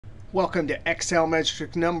Welcome to Excel Magic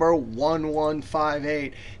Trick number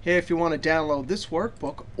 1158. Hey, if you want to download this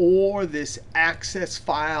workbook or this Access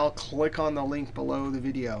file, click on the link below the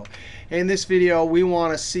video. In this video, we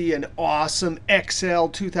want to see an awesome Excel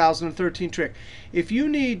 2013 trick. If you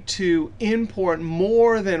need to import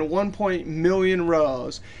more than 1 million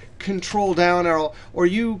rows, control down arrow, or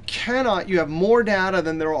you have more data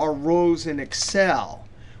than there are rows in Excel,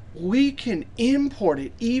 we can import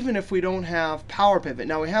it even if we don't have PowerPivot.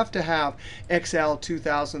 Now, we have to have Excel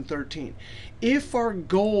 2013. If our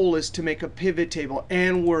goal is to make a pivot table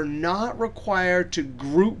and we're not required to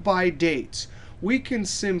group by dates, we can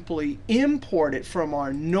simply import it from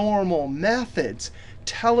our normal methods,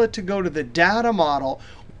 tell it to go to the data model,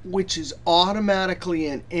 which is automatically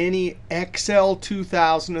in any Excel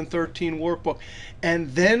 2013 workbook. And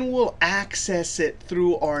then we'll access it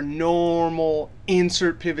through our normal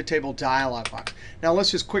Insert Pivot Table dialog box. Now, let's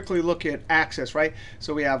just quickly look at access, right?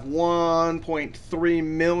 So we have 1.3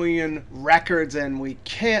 million records, and we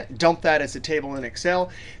can't dump that as a table in Excel.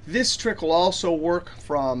 This trick will also work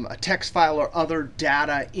from a text file or other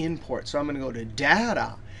data import. So I'm going to go to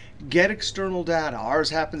Data, Get External Data.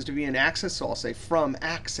 Ours happens to be in Access, so I'll say From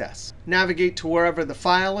Access. Navigate to wherever the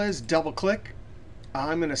file is, double click.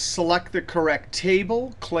 I'm going to select the correct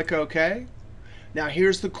table, click OK. Now,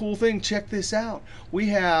 here's the cool thing. Check this out. We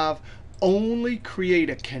have only create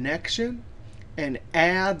a connection and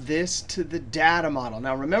add this to the data model.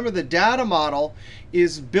 Now, remember, the data model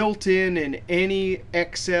is built in any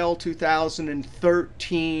Excel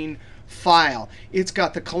 2013 file. It's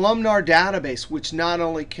got the columnar database, which not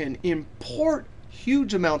only can import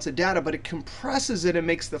huge amounts of data, but it compresses it and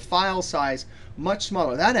makes the file size much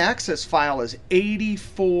smaller. That Access file is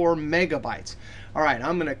 84 megabytes. All right,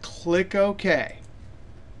 I'm going to click OK.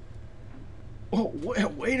 Oh,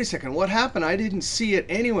 wait a second. What happened? I didn't see it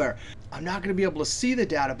anywhere. I'm not going to be able to see the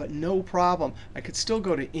data, but no problem. I could still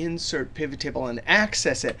go to Insert Pivot Table and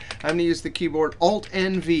access it. I'm going to use the keyboard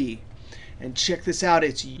Alt-N-V. And check this out.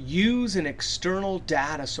 It's Use an External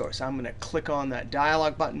Data Source. I'm going to click on that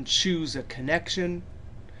dialog button, choose a connection.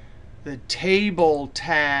 The Table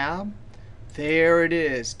tab. There it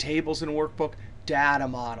is. Tables and Workbook Data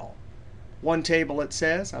Model. One table, it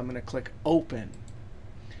says. I'm going to click Open.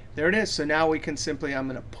 There it is. So now we can simply, I'm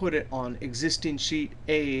going to put it on existing sheet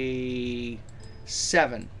A7.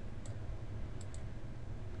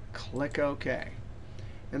 Click OK.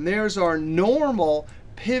 And there's our normal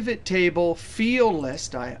pivot table field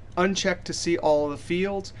list. I unchecked to see all of the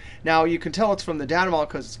fields. Now, you can tell it's from the data model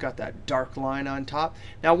because it's got that dark line on top.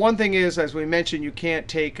 Now, one thing is, as we mentioned, you can't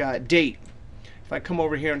take a date. If I come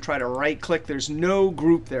over here and try to right-click, there's no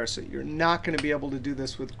group there. So you're not going to be able to do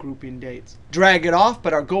this with grouping dates. Drag it off,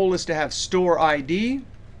 but our goal is to have Store ID.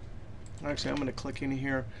 Actually, I'm going to click in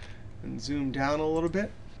here and zoom down a little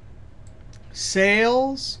bit.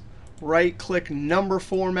 Sales, right-click number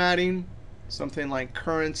formatting. Something like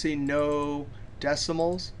currency, no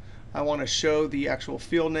decimals. I want to show the actual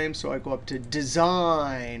field name, so I go up to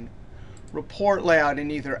Design, Report Layout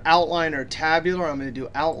in either Outline or Tabular. I'm going to do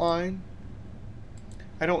Outline.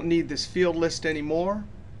 I don't need this field list anymore.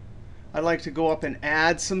 I'd like to go up and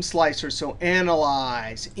add some slicers. So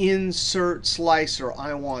Analyze, Insert Slicer.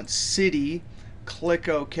 I want City. Click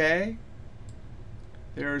OK.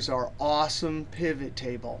 There's our awesome pivot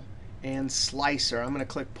table. And slicer. I'm going to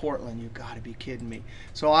click Portland. You've got to be kidding me.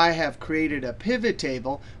 So I have created a pivot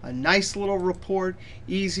table, a nice little report,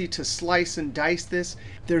 easy to slice and dice this.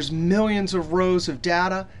 There's millions of rows of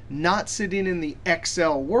data not sitting in the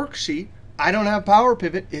Excel worksheet. I don't have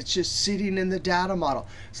PowerPivot. It's just sitting in the data model.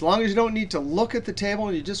 As long as you don't need to look at the table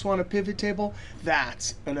and you just want a pivot table,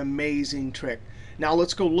 that's an amazing trick. Now,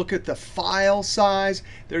 let's go look at the file size.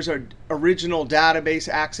 There's our original database,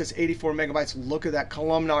 Access, 84 megabytes. Look at that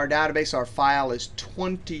columnar database. Our file is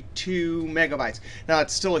 22 megabytes. Now,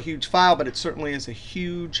 it's still a huge file, but it certainly is a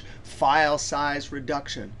huge file size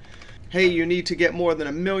reduction. Hey, you need to get more than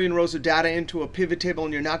 1 million rows of data into a pivot table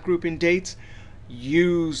and you're not grouping dates?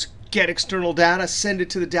 Use Get External Data, send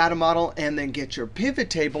it to the data model, and then get your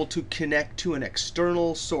pivot table to connect to an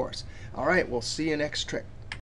external source. All right, we'll see you next trick.